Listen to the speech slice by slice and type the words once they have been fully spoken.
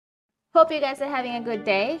Hope you guys are having a good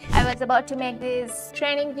day. I was about to make this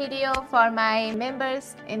training video for my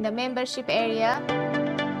members in the membership area.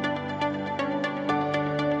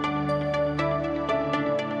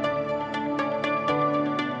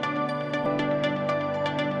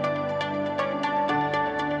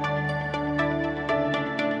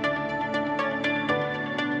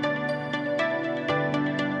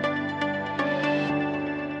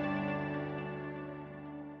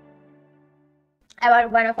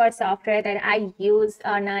 About one of our software that I use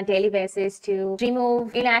on a daily basis to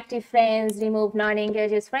remove inactive friends, remove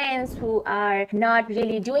non-engaged friends who are not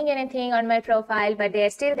really doing anything on my profile, but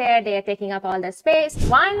they're still there, they're taking up all the space.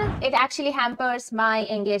 One, it actually hampers my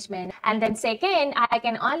engagement. And then second, I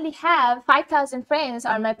can only have 5,000 friends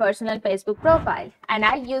on my personal Facebook profile. And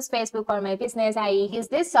I use Facebook for my business. I use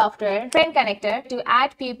this software, Friend Connector, to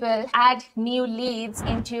add people, add new leads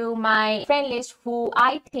into my friend list who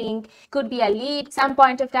I think could be a lead. Some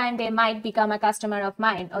point of time they might become a customer of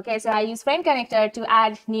mine. Okay, so I use Friend Connector to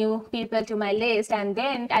add new people to my list, and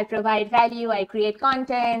then I provide value, I create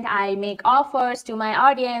content, I make offers to my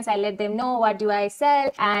audience, I let them know what do I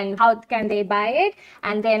sell and how can they buy it.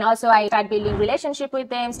 And then also I start building relationship with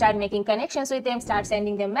them, start making connections with them, start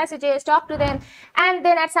sending them messages, talk to them. And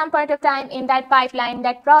then at some point of time in that pipeline,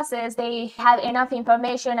 that process, they have enough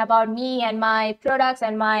information about me and my products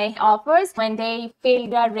and my offers. When they feel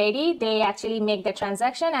they're ready, they actually make the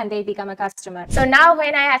transaction and they become a customer. So now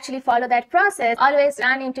when I actually follow that process, always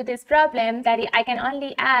run into this problem that I can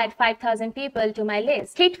only add 5,000 people to my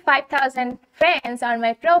list. Hit 5,000 friends on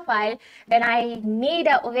my profile, then I need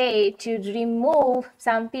a way to remove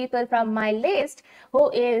some people from my list who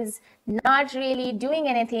is not really doing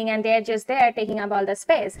anything and they're just there taking up all the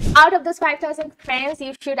space. Out of those 5,000 friends,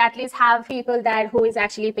 you should at least have people that who is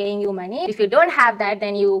actually paying you money. If you don't have that,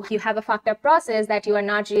 then you have a fucked up process that you are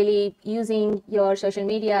not really using your social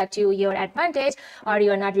media to your advantage, or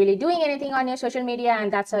you are not really doing anything on your social media,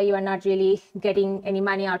 and that's why you are not really getting any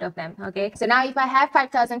money out of them. Okay, so now if I have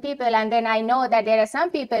 5,000 people and then I know that there are some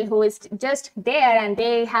people who is just there and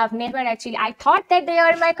they have never actually, I thought that they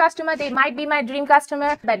are my customer, they might be my dream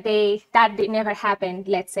customer, but that never happened,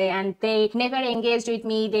 let's say, and they never engaged with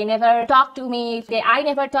me, they never talked to me, I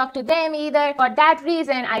never talked to them either. For that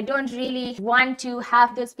reason, I don't really want to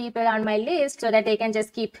have those people on my list so that they can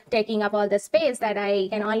just keep taking up all the space, that I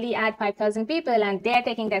can only add 5,000 people and they're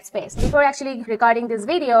taking that space. Before actually recording this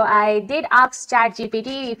video, I did ask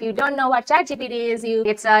ChatGPT. If you don't know what ChatGPT is,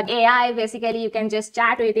 it's an AI. Basically, you can just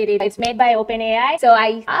chat with it. It's made by OpenAI. So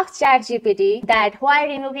I asked ChatGPT that why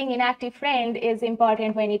removing inactive friend is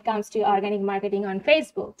important when it comes to organic marketing on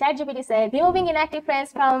Facebook. ChatGPT said removing inactive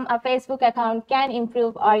friends from a Facebook account can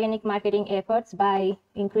improve organic marketing efforts by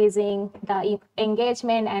increasing the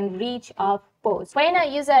engagement and reach of posts. When a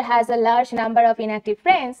user has a large number of inactive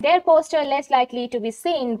friends, their posts are less likely to be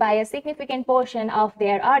seen by a significant portion of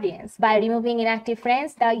their audience. By removing inactive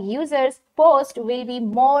friends, the user's post will be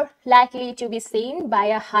more likely to be seen by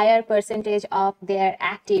a higher percentage of their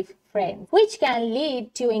active friends, which can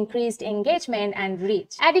lead to increased engagement and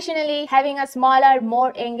reach. Additionally, having a smaller,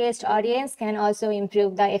 more engaged audience can also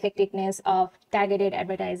improve the effectiveness of targeted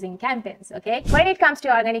advertising campaigns. Okay, when it comes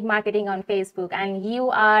to organic marketing on Facebook and you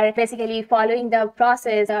are basically following the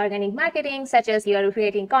process of organic marketing, such as you are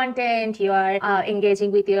creating content, you are engaging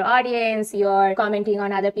with your audience, you are commenting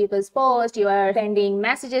on other people's posts, you are sending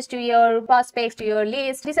messages to your prospects, to your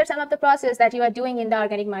list. These are some of the process that you are doing in the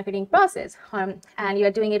organic marketing process, and you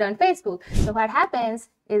are doing it on Facebook. So what happens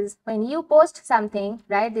is when you post something,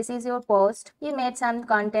 right, this is your post, you made some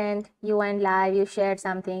content, you went live, you shared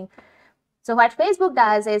something. So what Facebook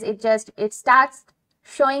does is it starts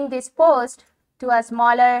showing this post to a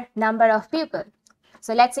smaller number of people.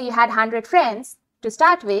 So let's say you had 100 friends to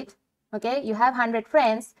start with. Okay, you have 100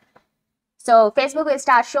 friends. So Facebook will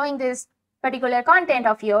start showing this particular content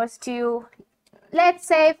of yours to, let's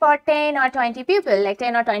say, for 10 or 20 people, like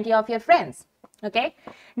 10 or 20 of your friends. Okay,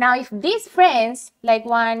 now if these friends, like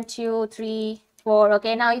 1, 2, 3, 4,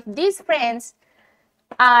 okay, now if these friends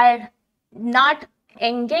are not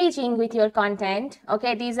engaging with your content,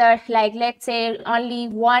 okay, these are like, let's say only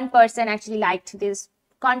one person actually liked this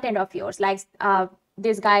content of yours, like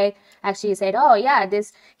this guy actually said, oh yeah,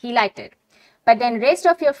 he liked it. but then rest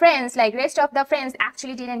of your friends, like rest of the friends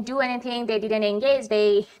actually didn't do anything. They didn't engage,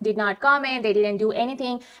 they did not comment, they didn't do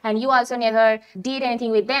anything, and you also never did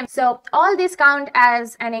anything with them. So all this count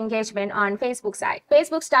as an engagement on Facebook side.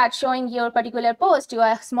 Facebook starts showing your particular post to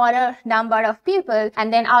a smaller number of people,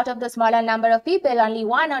 and then out of the smaller number of people, only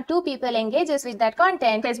 1 or 2 people engages with that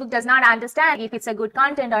content. Facebook does not understand if it's a good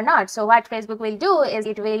content or not. So what Facebook will do is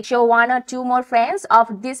it will show 1 or 2 more friends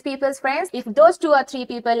of these people's friends. If those 2 or 3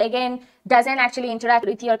 people again doesn't actually interact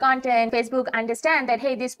with your content, Facebook understand that,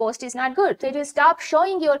 hey, this post is not good. So it will stop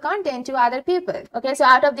showing your content to other people. Okay, so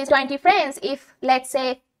out of these 20 friends, if let's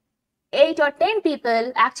say 8 or 10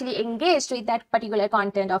 people actually engaged with that particular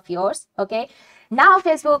content of yours, okay, now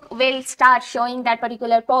Facebook will start showing that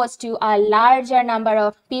particular post to a larger number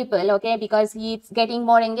of people, okay, because it's getting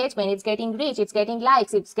more engagement, it's getting reach, it's getting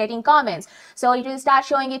likes, it's getting comments. So it will start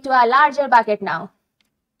showing it to a larger bucket now.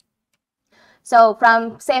 So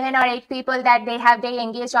from 7 or 8 people that they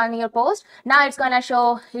engaged on your post, now it's gonna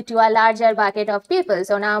show it to a larger bucket of people.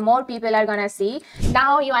 So now more people are gonna see.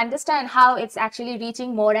 Now you understand how it's actually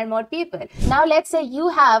reaching more and more people. Now let's say you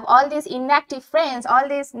have all these inactive friends, all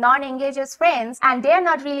these non-engaged friends, and they are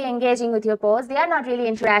not really engaging with your post. They are not really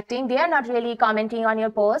interacting. They are not really commenting on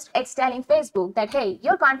your post. It's telling Facebook that, hey,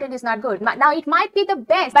 your content is not good. Now it might be the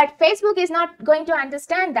best, but Facebook is not going to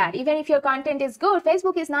understand that. Even if your content is good,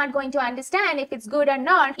 Facebook is not going to understand if it's good or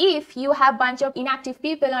not if you have bunch of inactive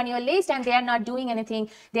people on your list and they are not doing anything,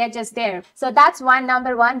 they're just there. So that's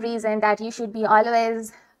number one reason that you should be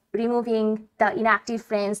always removing the inactive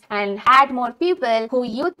friends and add more people who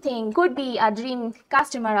you think could be a dream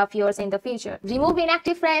customer of yours in the future. Remove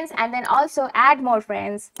inactive friends and then also add more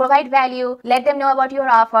friends, provide value, let them know about your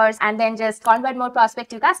offers, and then just convert more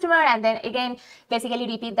prospective customer, and then again basically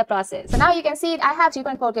repeat the process. So now you can see I have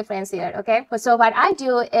 3.4k friends here. Okay, so what I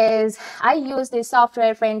do is I use this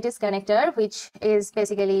software friend Disconnector, which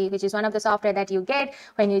is one of the software that you get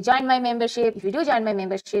when you join my membership. If you do join my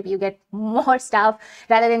membership, you get more stuff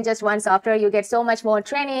rather than just one software. You get so much more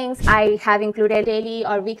trainings. I have included daily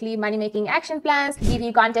or weekly money making action plans, give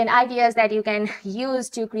you content ideas that you can use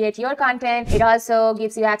to create your content. It also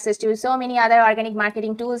gives you access to so many other organic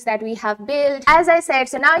marketing tools that we have built. As I said,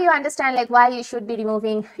 so now you understand like why you should be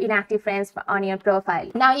removing inactive friends on your profile.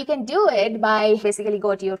 Now you can do it by basically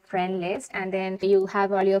go to your friend list, and then you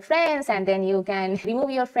have all your friends, and then you can remove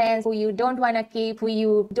your friends who you don't want to keep, who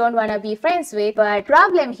you don't want to be friends with. But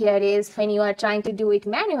problem here is when you are trying to do it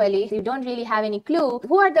manually, you don't really have any clue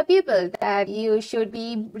who are the people that you should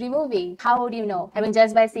be removing. How would you know? I mean,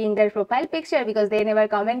 just by seeing their profile picture, because they never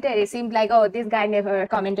commented, it seemed like, oh, this guy never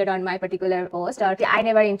commented on my particular post, or I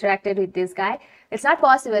never interacted with this guy. It's not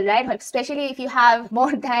possible, right? Especially if you have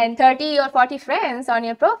more than 30 or 40 friends on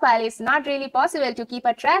your profile, it's not really possible to keep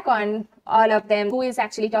a track on all of them, who is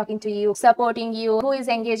actually talking to you, supporting you, who is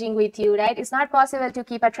engaging with you, right? It's not possible to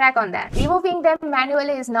keep a track on that. Removing them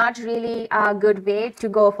manually is not really a good way to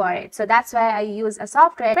go for it. So that's why I use a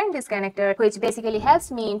software, Friend Disconnector, which basically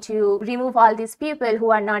helps me to remove all these people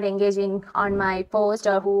who are not engaging on my post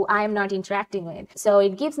or who I am not interacting with. So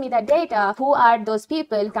it gives me the data, who are those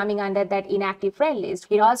people coming under that inactive friend list.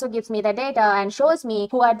 It also gives me the data and shows me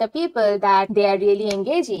who are the people that they are really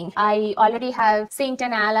engaging. I already have synced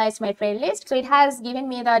and analyzed my friend list, so it has given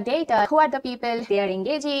me the data, who are the people they are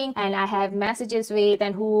engaging, and I have messages with,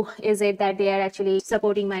 and who is it that they are actually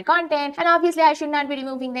supporting my content. And obviously I should not be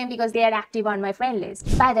removing them because they are active on my friend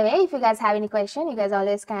list. By the way, if you guys have any question, you guys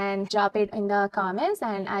always can drop it in the comments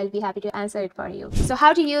and I'll be happy to answer it for you. So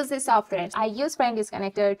how to use this software? I use Friend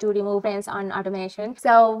Disconnector to remove friends on automation.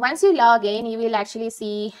 So once you log in, you will actually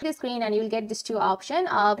see the screen and you will get these two options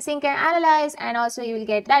of sync and analyze, and also you will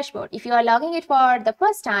get dashboard. If you are logging it for the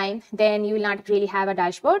first time, then you will not really have a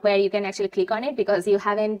dashboard where you can actually click on it because you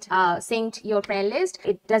haven't synced your friend list.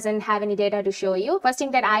 It doesn't have any data to show you. First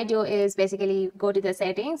thing that I do is basically go to the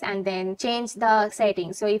settings and then change the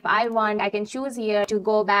settings. So if I want, I can choose here to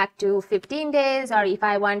go back to 15 days, or if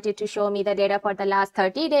I wanted to show me the data for the last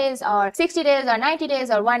 30 days or 60 days or 90 days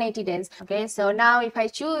or 180 days. Okay, so now if I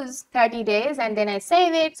choose 30 days and then I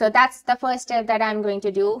save it, so that's the first step that I'm going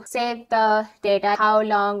to do. Save the data, how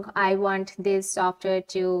long I want this software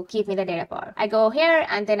to keep me the data for. I go here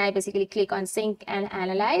and then I basically click on sync and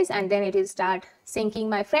analyze, and then it will start syncing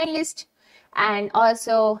my friend list and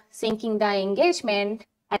also syncing the engagement,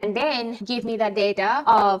 and then give me the data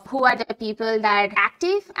of who are the people that are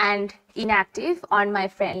active and inactive on my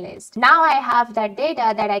friend list. Now I have that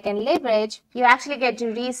data that I can leverage. You actually get to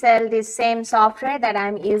resell this same software that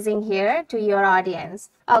I'm using here to your audience.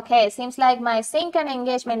 Okay, seems like my sync and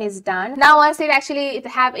engagement is done. Now once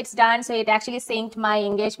it's done, so it actually synced my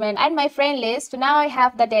engagement and my friend list. So now I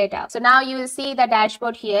have the data. So now you will see the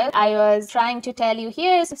dashboard here. I was trying to tell you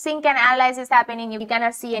here, so sync and analyze is happening. You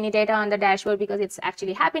cannot see any data on the dashboard because it's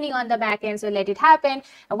actually happening on the back end. So let it happen.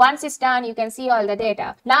 And once it's done, you can see all the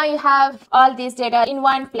data. Now you have all this data in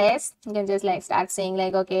one place. You can just like start saying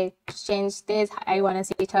like, okay, change this. I want to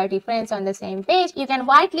see 30 friends on the same page. You can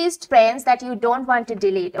whitelist friends that you don't want to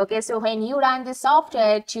delete. Okay, so when you run this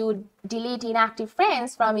software to delete inactive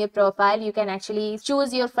friends from your profile, you can actually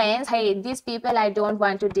choose your friends. Hey, these people I don't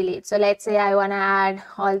want to delete. So let's say I want to add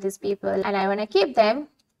all these people and I want to keep them.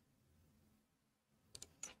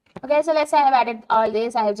 Okay, so let's say I have added all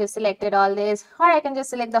this. I have just selected all this, or I can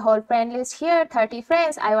just select the whole friend list here, 30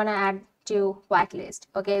 friends. I want to add to whitelist.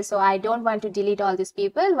 Okay, so I don't want to delete all these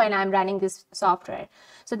people when I'm running this software.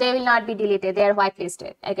 So they will not be deleted. They are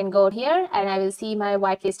whitelisted. I can go here and I will see my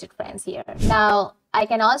whitelisted friends here. Now I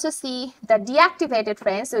can also see the deactivated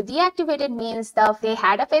friends. So deactivated means that they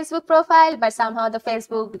had a Facebook profile, but somehow the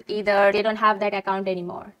Facebook, either they don't have that account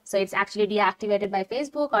anymore. So it's actually deactivated by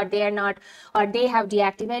Facebook, or they are not, or they have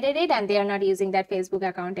deactivated it and they are not using that Facebook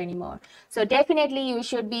account anymore. So definitely you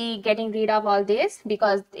should be getting rid of all this,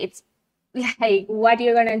 because it's like what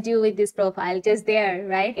you're gonna do with this profile, just there,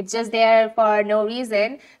 right? It's just there for no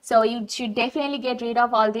reason. So you should definitely get rid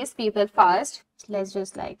of all these people first. Let's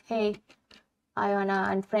just like, hey, I wanna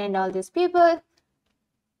unfriend all these people.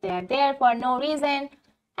 They are there for no reason,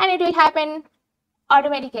 and it will happen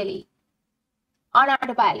automatically on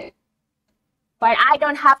autopilot. But I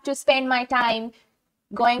don't have to spend my time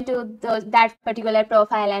going to that particular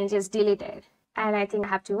profile and just delete it. And I think I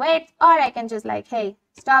have to wait, or I can just like, hey,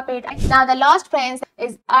 stop it. Now the lost friends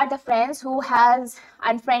are the friends who has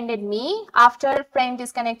unfriended me after friend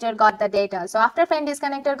disconnector got the data. So after friend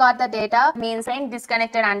disconnector got the data means friend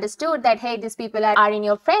disconnector understood that, hey, these people are in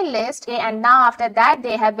your friend list. Okay, and now after that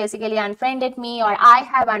they have basically unfriended me, or I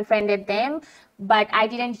have unfriended them. But I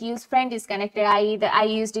didn't use friend disconnector. I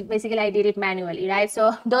used it, basically I did it manually, right?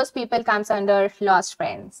 So those people comes under lost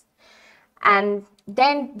friends. And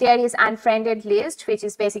then there is unfriended list, which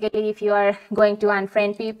is basically if you are going to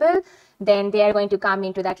unfriend people, then they are going to come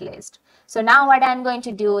into that list. So now what I'm going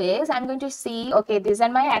to do is I'm going to see, okay, these are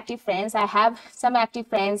my active friends. I have some active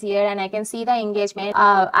friends here and I can see the engagement.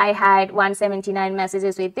 I had 179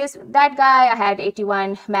 messages with that guy. I had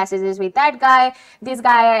 81 messages with that guy. This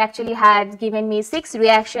guy actually had given me 6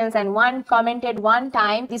 reactions and 1 commented 1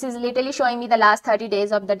 time. This is literally showing me the last 30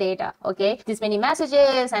 days of the data. Okay, this many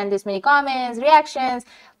messages and this many comments, reactions.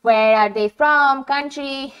 Where are they from,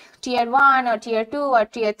 country, tier 1 or tier 2 or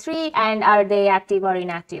tier 3, and are they active or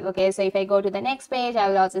inactive? Okay, so if I go to the next page, I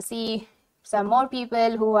will also see some more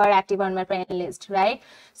people who are active on my friend list, right?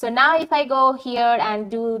 So now if I go here and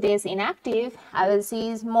do this inactive, I will see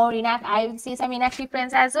I will see some inactive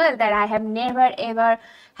friends as well that I have never ever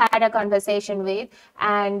had a conversation with,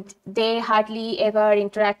 and they hardly ever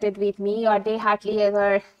interacted with me, or they hardly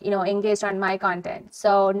ever, engaged on my content.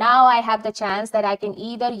 So now I have the chance that I can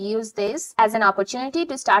either use this as an opportunity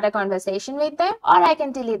to start a conversation with them, or I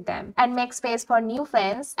can delete them and make space for new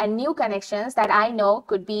friends and new connections that I know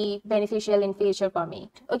could be beneficial in future for me.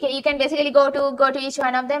 Okay, you can basically go to each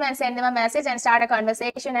one of them and send them a message and start a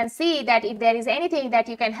conversation and see that if there is anything that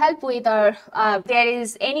you can help with, or there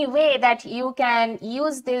is any way that you can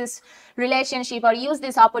use this relationship or use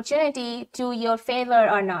this opportunity to your favor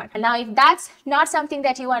or not. And now if that's not something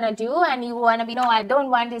that you want to do, and you want to be, no, I don't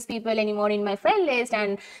want these people anymore in my friend list,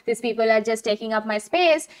 and these people are just taking up my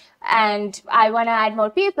space and I want to add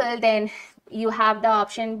more people, then you have the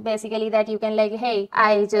option basically that you can like, hey,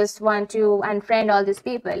 I just want to unfriend all these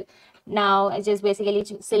people. Now I just basically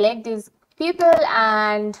select these people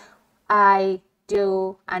and I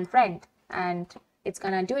do unfriend, and it's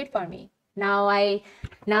gonna do it for me. Now I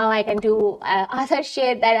can do other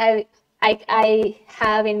shit that I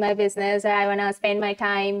have in my business, or I want to spend my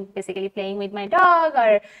time basically playing with my dog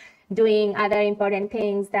or doing other important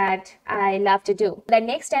things that I love to do. The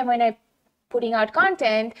next time when I putting out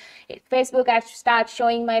content, Facebook actually starts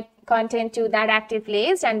showing my content to that active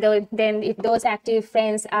list, and then if those active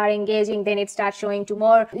friends are engaging, then it starts showing to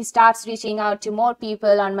more, it starts reaching out to more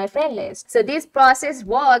people on my friend list. So this process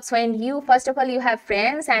works when you, first of all, you have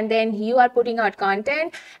friends, and then you are putting out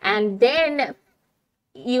content, and then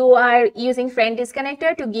you are using friend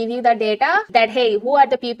disconnector to give you the data that, hey, who are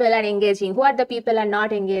the people are engaging, who are the people are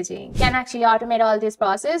not engaging. You can actually automate all this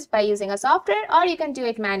process by using a software, or you can do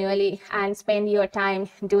it manually and spend your time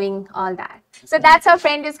doing all that. So that's how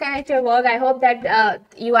friend disconnector work. I hope that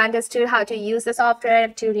you understood how to use the software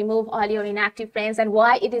to remove all your inactive friends and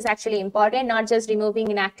why it is actually important, not just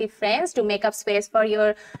removing inactive friends to make up space for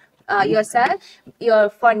yourself,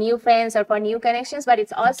 for new friends or for new connections, but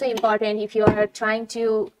it's also important if you are trying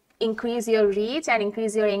to increase your reach and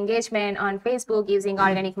increase your engagement on Facebook using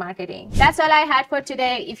organic marketing. That's all I had for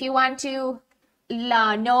today. If you want to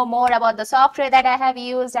know more about the software that I have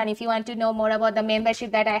used, and if you want to know more about the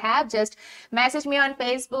membership that I have, just message me on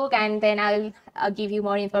Facebook and then I'll give you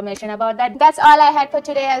more information about that. That's all I had for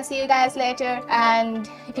today. I'll see you guys later, and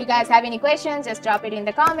if you guys have any questions, just drop it in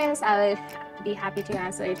the comments. I will be happy to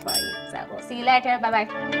answer it for you. So we'll see you later. Bye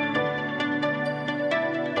bye.